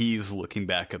 And he's looking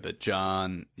back up at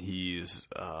Jon. He's,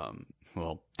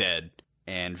 dead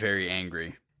and very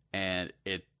angry. And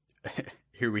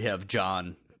here we have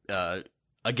Jon,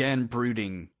 again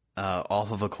brooding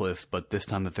off of a cliff, but this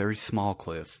time a very small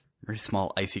cliff, very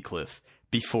small icy cliff.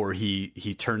 Before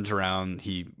he turns around,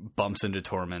 he bumps into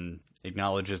Tormund,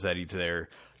 acknowledges that he's there,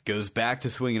 goes back to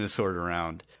swinging his sword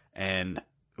around, and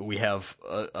we have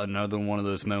another one of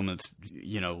those moments,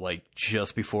 like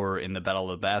just before in the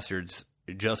Battle of the Bastards,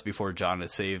 just before Jon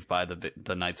is saved by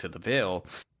the Knights of the Vale.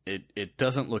 It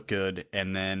doesn't look good,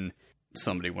 and then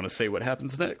somebody want to say what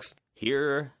happens next?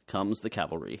 Here comes the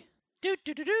cavalry. The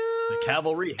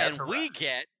cavalry has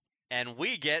and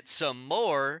we get some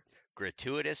more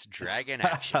gratuitous dragon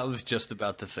action. I was just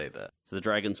about to say that. So the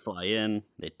dragons fly in,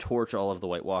 they torch all of the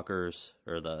White Walkers,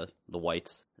 or the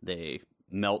whites. They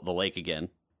melt the lake again.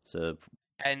 So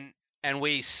and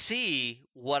we see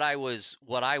what I was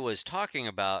talking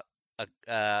about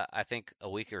I think a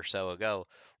week or so ago,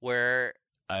 where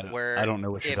I don't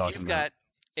know what you're talking about.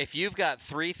 If you've got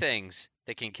three things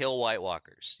that can kill White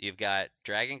Walkers, you've got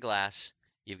Dragon Glass,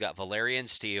 you've got Valyrian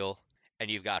Steel, and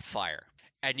you've got fire.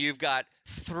 And you've got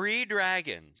three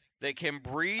dragons that can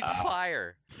breathe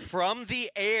fire from the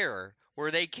air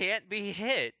where they can't be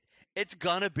hit. It's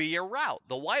gonna be a rout.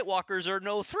 The White Walkers are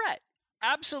no threat.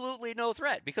 Absolutely no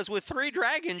threat, because with three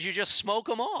dragons, you just smoke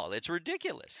them all. It's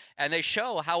ridiculous. And they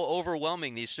show how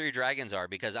overwhelming these three dragons are,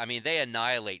 because, I mean, they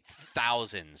annihilate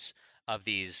thousands of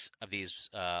these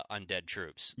undead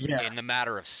troops in the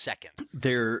matter of seconds.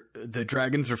 The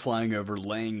dragons are flying over,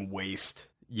 laying waste.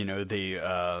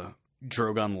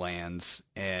 Drogon lands,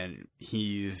 and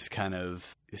he's kind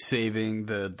of saving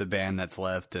the band that's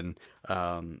left, and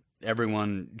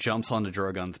everyone jumps onto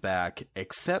Drogon's back,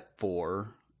 except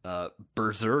for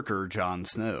Berserker Jon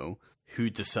Snow, who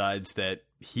decides that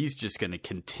he's just going to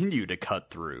continue to cut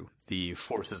through the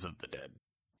forces of the dead.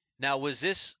 Now, was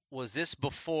this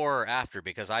before or after?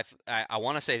 Because I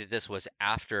want to say that this was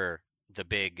after the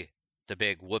big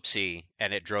whoopsie,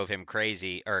 and it drove him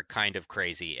crazy, or kind of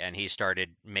crazy, and he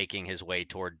started making his way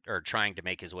trying to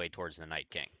make his way towards the Night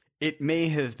King. It may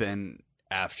have been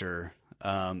after.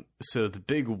 So the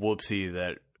big whoopsie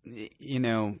that,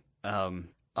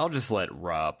 I'll just let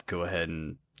Rob go ahead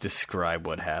and describe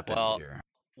what happened here.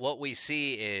 What we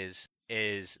see is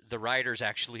the writers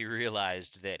actually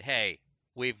realized that, hey,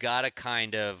 we've got to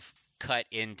kind of cut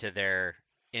into their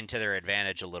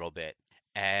advantage a little bit.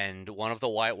 And one of the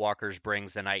White Walkers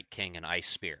brings the Night King an ice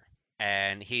spear.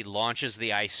 And he launches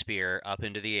the ice spear up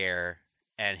into the air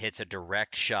and hits a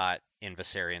direct shot in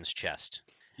Viserion's chest.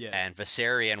 Yeah. And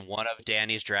Viserion, one of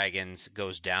Dany's dragons,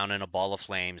 goes down in a ball of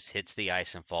flames, hits the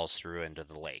ice, and falls through into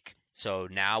the lake. So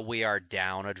now we are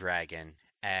down a dragon.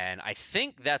 And I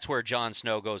think that's where Jon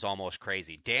Snow goes almost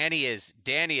crazy. Dany is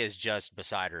just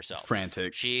beside herself.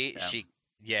 Frantic. She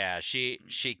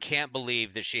can't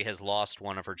believe that she has lost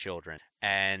one of her children.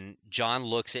 And Jon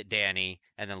looks at Dany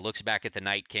and then looks back at the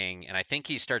Night King, and I think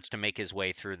he starts to make his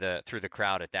way through the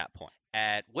crowd at that point.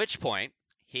 At which point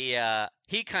he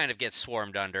kind of gets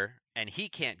swarmed under, and he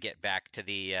can't get back to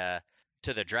the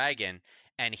dragon,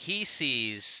 and he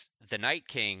sees the Night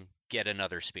King get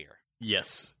another spear.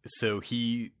 Yes. So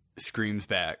he screams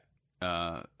back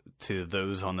to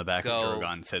those on the back of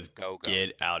Drogon and says, go.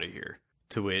 Get out of here.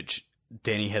 To which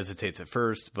Dany hesitates at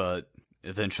first, but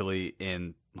eventually,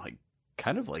 in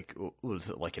was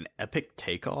it like an epic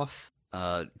takeoff?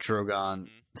 Drogon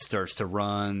starts to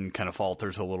run, kind of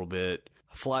falters a little bit,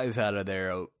 flies out of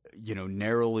there,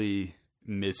 narrowly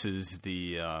misses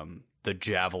the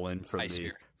javelin from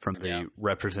the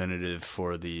representative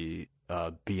for the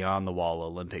Beyond the Wall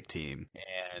Olympic team,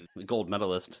 and the gold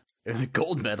medalist.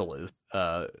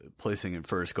 Placing it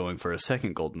first, going for a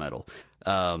second gold medal.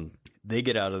 They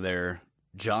get out of there.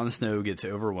 Jon Snow gets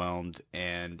overwhelmed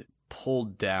and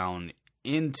pulled down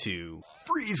into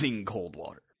freezing cold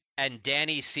water. And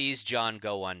Dany sees Jon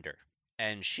go under,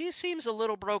 and she seems a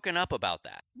little broken up about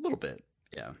that. A little bit,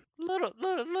 yeah.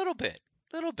 Little bit.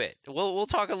 We'll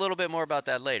talk a little bit more about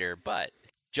that later, but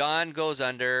Jon goes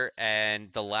under,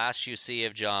 and the last you see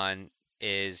of Jon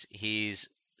is he's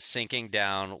sinking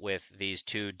down with these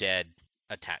two dead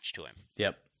attached to him.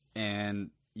 Yep.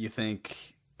 And you think,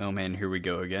 oh man, here we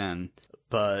go again.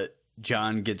 But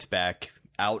Jon gets back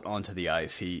out onto the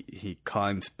ice. He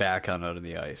climbs back onto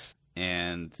the ice,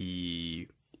 and he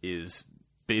is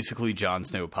basically Jon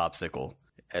Snow popsicle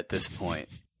at this point.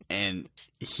 And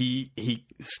he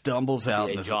stumbles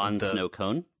out. Jon Snow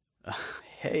cone?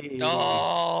 Hey.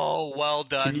 Oh, well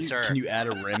done, sir. Can you add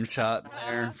a rim shot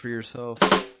there for yourself?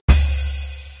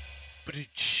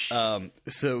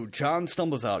 So Jon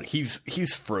stumbles out. He's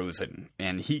frozen,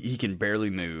 and he can barely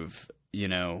move.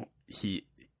 And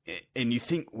you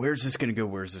think, where's this going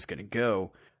to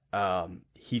go?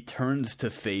 He turns to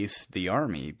face the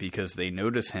army because they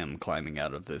notice him climbing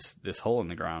out of this hole in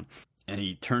the ground, and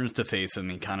he turns to face them.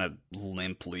 He kind of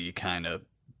limply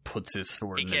puts his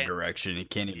sword in the direction. He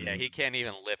can't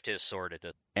even lift his sword at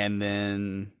this. And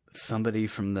then somebody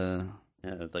from the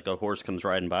like a horse comes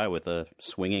riding by with a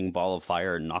swinging ball of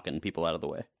fire and knocking people out of the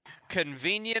way.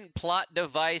 Convenient plot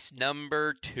device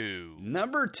number 2.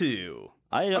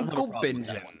 I don't Uncle have a problem with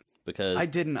that one, because I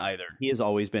didn't either. He has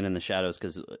always been in the shadows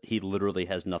because he literally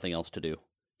has nothing else to do.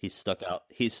 He's stuck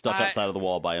outside of the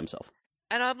wall by himself.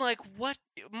 And I'm like, what?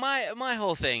 My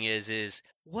whole thing is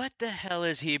what the hell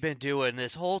has he been doing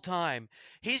this whole time?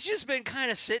 He's just been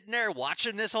kind of sitting there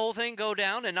watching this whole thing go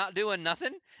down and not doing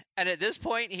nothing. And at this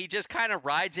point, he just kind of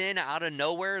rides in out of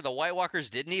nowhere. The White Walkers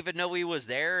didn't even know he was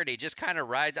there, and he just kind of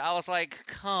rides. I was like,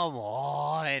 come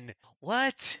on,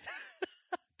 what?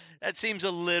 That seems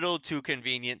a little too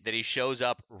convenient that he shows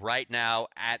up right now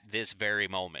at this very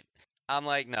moment. I'm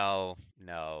like, no,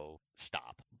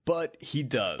 stop. But he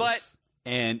does.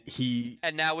 And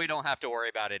now we don't have to worry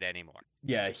about it anymore.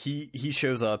 Yeah, he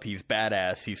shows up. He's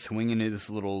badass. He's swinging his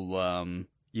little,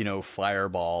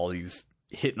 fireball. He's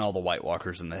hitting all the White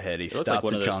Walkers in the head. He stops like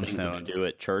one at of those Jon things Snow. that you do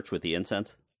at church with the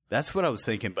incense. That's what I was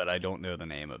thinking, but I don't know the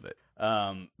name of it.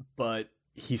 But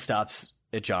he stops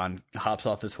at Jon, hops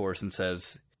off his horse, and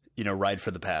says, ride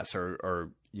for the pass,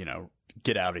 or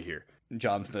get out of here. And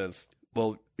Jon says,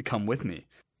 well, come with me.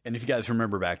 And if you guys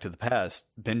remember back to the past,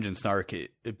 Benjen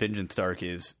Stark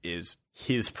is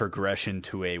his progression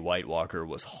to a White Walker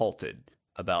was halted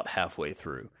about halfway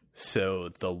through. So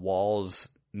the wall's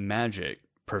magic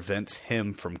prevents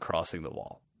him from crossing the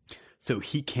wall. So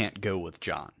he can't go with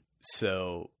Jon.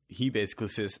 So he basically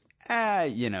says,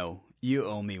 you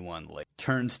owe me one leg.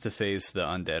 Turns to face the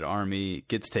undead army,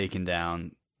 gets taken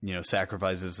down,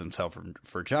 sacrifices himself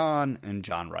for Jon, and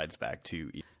Jon rides back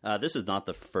to... This is not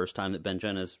the first time that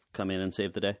Benjen has come in and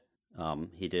saved the day.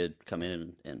 He did come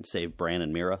in and save Bran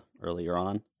and Mira earlier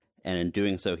on, and in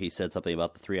doing so, he said something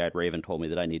about the Three-Eyed Raven told me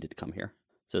that I needed to come here.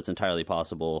 So it's entirely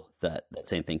possible that that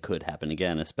same thing could happen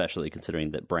again, especially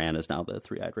considering that Bran is now the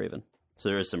Three-Eyed Raven. So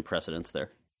there is some precedence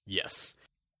there. Yes.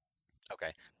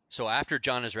 Okay. So after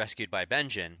Jon is rescued by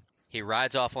Benjen, he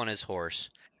rides off on his horse,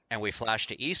 and we flash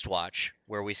to Eastwatch,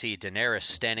 where we see Daenerys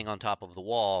standing on top of the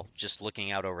wall, just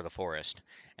looking out over the forest.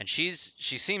 And she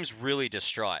seems really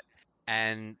distraught.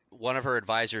 And one of her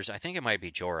advisors, I think it might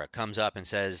be Jorah, comes up and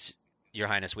says, Your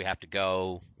Highness, we have to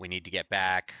go. We need to get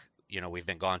back. We've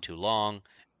been gone too long.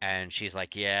 And she's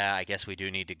like, yeah, I guess we do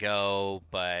need to go,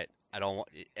 but I don't.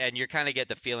 And you kind of get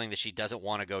the feeling that she doesn't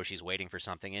want to go. She's waiting for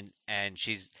something, and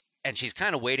she's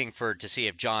kind of waiting to see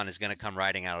if Jon is going to come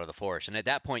riding out of the forest. And at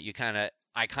that point,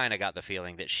 I kind of got the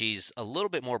feeling that she's a little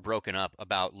bit more broken up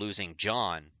about losing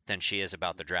Jon than she is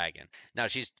about the dragon. Now,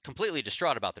 she's completely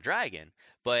distraught about the dragon,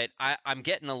 but I'm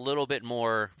getting a little bit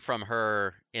more from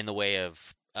her in the way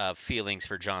of feelings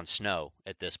for Jon Snow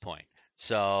at this point.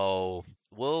 So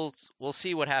we'll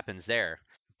see what happens there.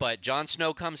 But Jon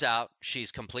Snow comes out.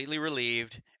 She's completely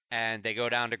relieved, and they go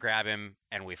down to grab him,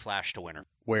 and we flash to winter,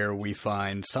 where we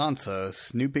find Sansa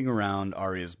snooping around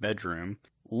Arya's bedroom,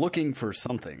 looking for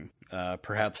something,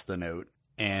 perhaps the note,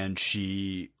 and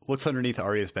she looks underneath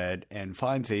Arya's bed and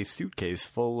finds a suitcase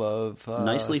full of...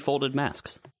 nicely folded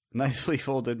masks. Nicely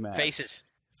folded masks.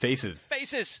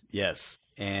 Faces! Yes.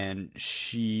 And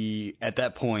she, at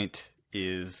that point,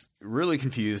 is really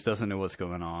confused, doesn't know what's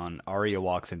going on. Arya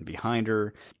walks in behind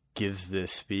her, gives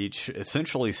this speech,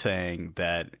 essentially saying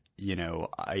that,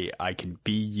 I can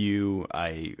be you.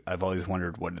 I've always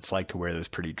wondered what it's like to wear those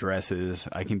pretty dresses.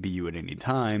 I can be you at any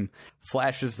time.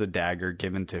 Flashes the dagger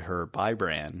given to her by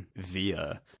Bran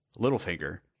via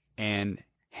Littlefinger and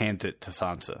hands it to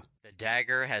Sansa. The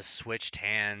dagger has switched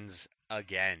hands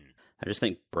again. I just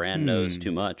think Bran knows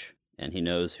too much, and he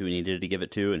knows who he needed to give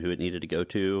it to and who it needed to go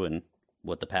to and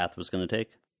what the path was going to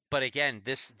take. But again,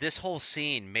 this whole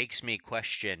scene makes me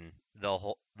question the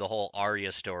whole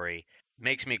Arya story.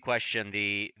 Makes me question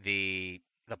the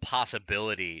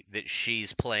possibility that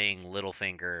she's playing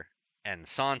Littlefinger and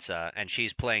Sansa, and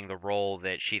she's playing the role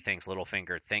that she thinks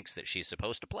Littlefinger thinks that she's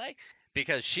supposed to play,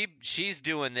 because she's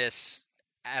doing this,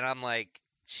 and I'm like,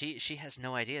 she has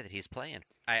no idea that he's playing.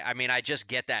 I mean, I just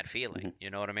get that feeling. Mm-hmm. You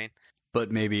know what I mean?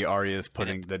 But maybe Arya's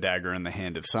putting the dagger in the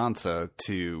hand of Sansa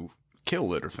to kill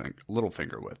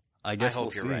Littlefinger with. I guess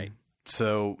we'll see. You're right.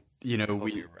 So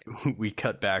we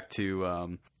cut back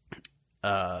to.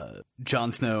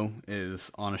 Jon Snow is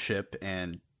on a ship,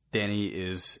 and Dany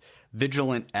is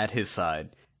vigilant at his side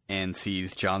and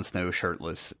sees Jon Snow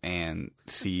shirtless and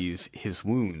sees his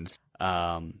wounds.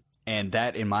 And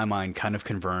that, in my mind, kind of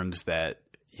confirms that,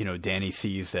 Dany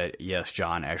sees that, yes,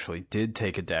 Jon actually did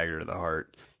take a dagger to the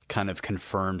heart, kind of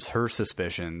confirms her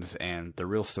suspicions and the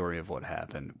real story of what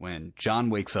happened. When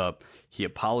Jon wakes up, he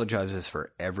apologizes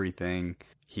for everything.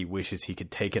 He wishes he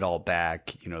could take it all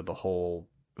back, the whole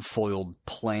foiled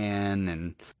plan,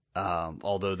 and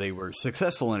although they were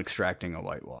successful in extracting a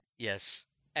White Walker. Yes,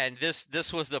 and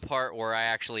this was the part where I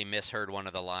actually misheard one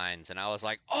of the lines, and I was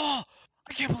like, oh,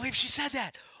 I can't believe she said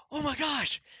that. Oh my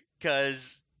gosh.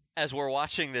 Because as we're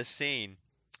watching this scene,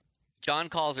 Jon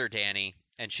calls her Dany,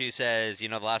 And she says, the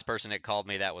last person that called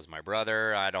me, that was my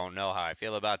brother. I don't know how I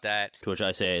feel about that. To which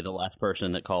I say, the last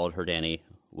person that called her Danny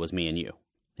was me and you.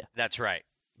 Yeah. That's right.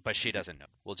 But she doesn't know.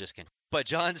 We'll just continue. But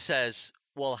John says,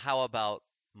 well, how about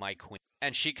my queen?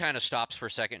 And she kind of stops for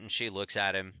a second and she looks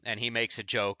at him and he makes a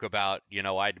joke about,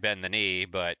 I'd bend the knee,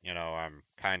 but, I'm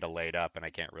kind of laid up and I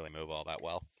can't really move all that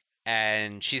well.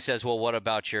 And she says, well, what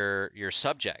about your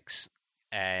subjects?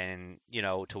 And,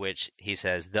 to which he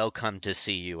says, they'll come to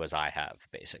see you as I have,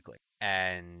 basically.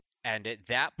 And at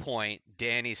that point,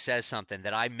 Danny says something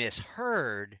that I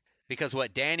misheard, because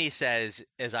what Danny says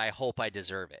is, I hope I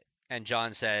deserve it. And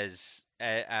John says,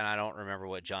 and I don't remember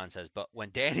what John says, but when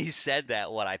Danny said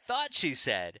that, what I thought she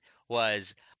said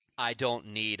was, I don't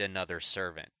need another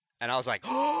servant. And I was like,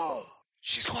 oh,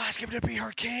 she's going to ask him to be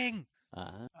her king.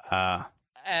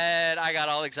 And I got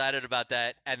all excited about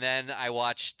that. And then I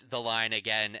watched the line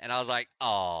again, and I was like,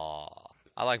 oh,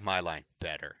 I like my line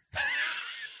better.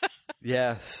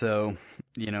 Yeah, so,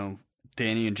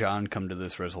 Danny and John come to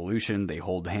this resolution. They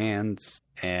hold hands,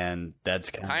 and that's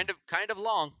kind of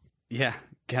long. Yeah,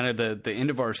 kind of the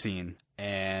end of our scene.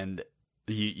 And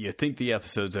you think the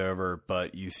episode's over,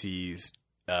 but you see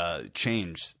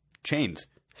chains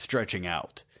stretching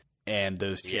out. And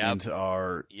those chains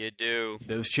are... You do.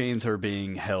 Those chains are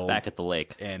being held... Back at the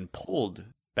lake. And pulled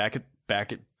back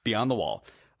at beyond the wall.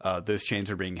 Those chains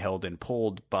are being held and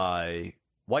pulled by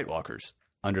White Walkers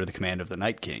under the command of the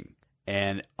Night King.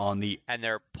 And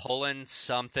they're pulling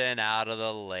something out of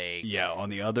the lake. Yeah,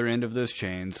 on the other end of those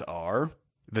chains are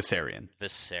Viserion.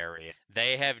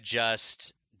 They have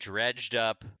just dredged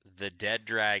up the dead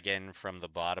dragon from the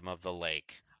bottom of the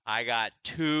lake. I got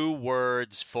 2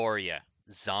 words for you.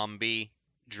 Zombie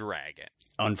dragon.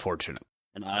 Unfortunate.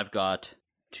 And I've got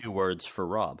 2 words for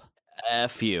Rob.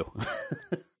 F you.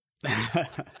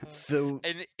 So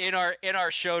in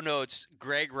our show notes,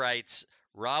 Greg writes,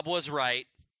 Rob was right.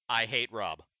 I hate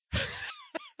Rob.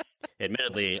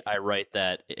 Admittedly, I write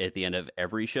that at the end of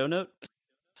every show note.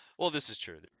 Well, this is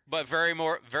true, but very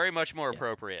much more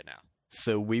appropriate now.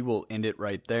 So we will end it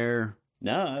right there.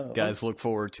 No, guys, look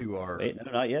forward to our... Wait, no,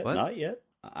 not yet. What? Not yet.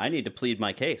 I need to plead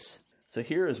my case. So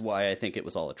here is why I think it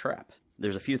was all a trap.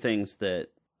 There's a few things that,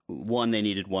 one, they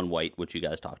needed 1 white, which you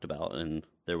guys talked about, and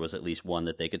there was at least 1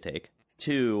 that they could take.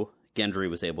 2, Gendry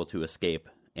was able to escape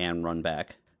and run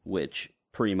back, which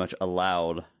pretty much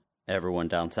allowed everyone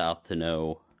down south to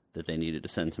know that they needed to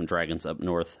send some dragons up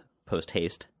north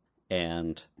post-haste.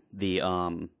 And the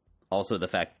also the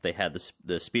fact that they had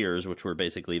the spears, which were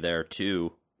basically there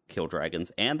to kill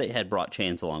dragons, and they had brought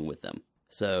chains along with them.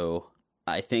 So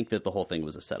I think that the whole thing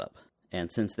was a setup. And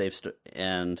since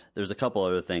and there's a couple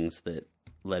other things that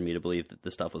led me to believe that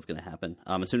this stuff was going to happen.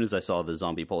 As soon as I saw the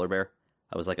zombie polar bear,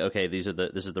 I was like, okay, this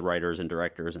is the writers and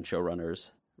directors and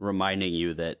showrunners reminding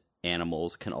you that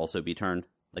animals can also be turned.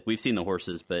 Like, we've seen the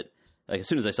horses, but like as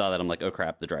soon as I saw that, I'm like, oh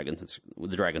crap, the dragons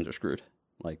are screwed.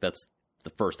 Like, that's the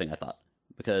first thing I thought,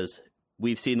 because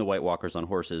we've seen the White Walkers on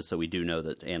horses, so we do know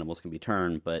that animals can be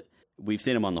turned, but we've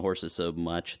seen them on the horses so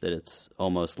much that it's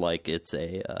almost like it's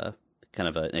a kind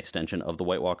of an extension of the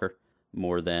White Walker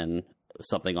more than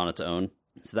something on its own.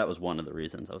 So that was one of the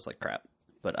reasons I was like, crap.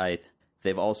 But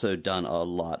they've also done a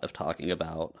lot of talking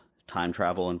about time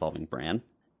travel involving Bran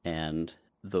and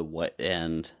the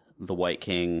White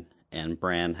King and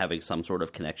Bran having some sort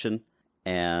of connection.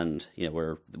 And,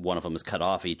 where one of them is cut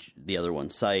off the other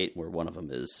one's sight, where one of them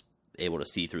is able to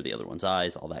see through the other one's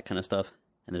eyes, all that kind of stuff.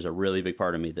 And there's a really big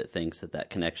part of me that thinks that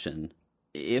connection,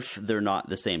 if they're not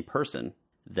the same person,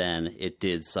 then it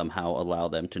did somehow allow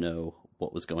them to know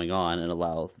what was going on and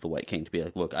allow the White King to be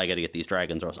like, look, I got to get these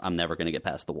dragons or else I'm never going to get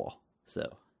past the wall.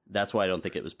 So that's why I don't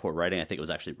think it was poor writing. I think it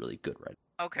was actually really good writing.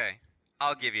 Okay,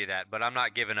 I'll give you that, but I'm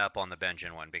not giving up on the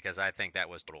Benjen one because I think that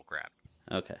was total crap.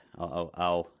 Okay,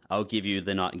 I'll give you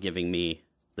the not giving me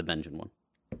the Benjen one.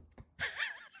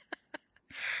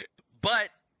 But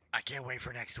I can't wait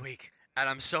for next week. And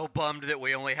I'm so bummed that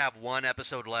we only have 1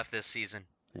 episode left this season.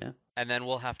 Yeah. And then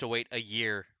we'll have to wait a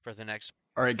year for the next.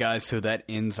 All right, guys, so that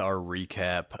ends our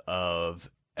recap of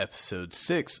episode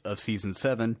 6 of season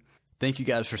 7. Thank you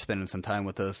guys for spending some time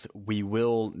with us. We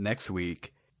will next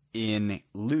week, in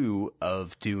lieu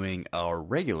of doing our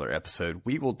regular episode,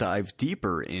 we will dive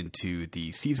deeper into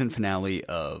the season finale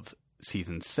of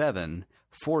season 7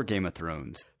 for Game of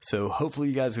Thrones. So hopefully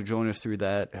you guys will join us through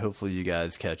that. Hopefully you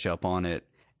guys catch up on it.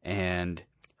 And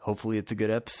hopefully it's a good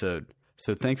episode.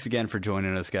 So thanks again for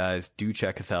joining us, guys. Do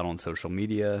check us out on social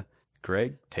media.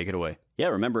 Greg, take it away. Yeah,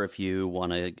 remember, if you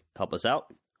want to help us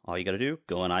out, all you got to do,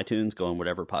 go on iTunes, go on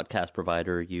whatever podcast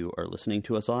provider you are listening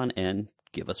to us on, and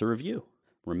give us a review.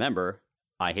 Remember,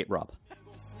 I hate Rob.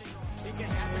 It can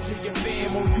happen to your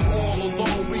fam or you all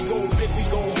alone. We go big, we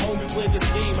go home, we play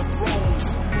this Game of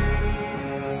Thrones.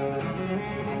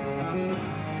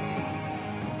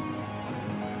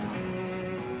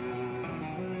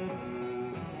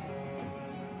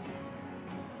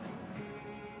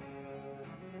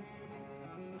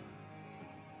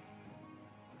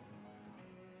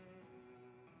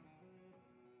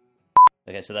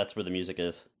 Okay, so that's where the music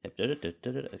is.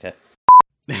 Okay.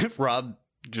 Rob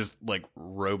just like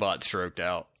robot stroked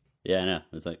out. Yeah, I know.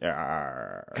 It's like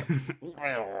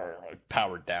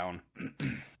Powered down.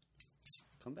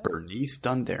 come back. Bernice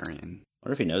Dondarrion.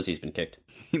 Wonder if he knows he's been kicked.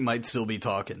 He might still be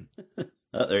talking.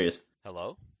 Oh, there he is.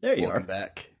 Hello? There you Welcome are.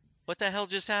 back. What the hell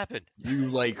just happened? You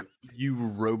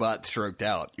robot stroked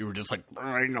out. You were just like,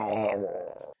 I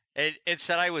know. It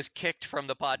said I was kicked from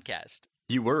the podcast.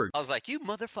 You were. I was like, you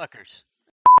motherfuckers.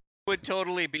 Would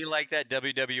totally be like that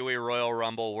WWE Royal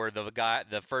Rumble where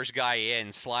the first guy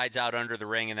in slides out under the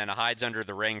ring and then hides under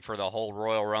the ring for the whole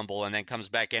Royal Rumble and then comes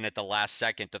back in at the last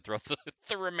second to throw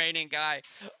the remaining guy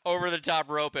over the top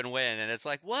rope and win. And it's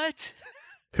like, what?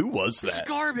 Who was This is that?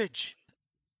 garbage.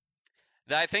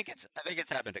 I think it's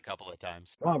happened a couple of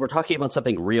times. Oh, we're talking about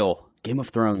something real. Game of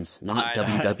Thrones, not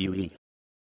WWE.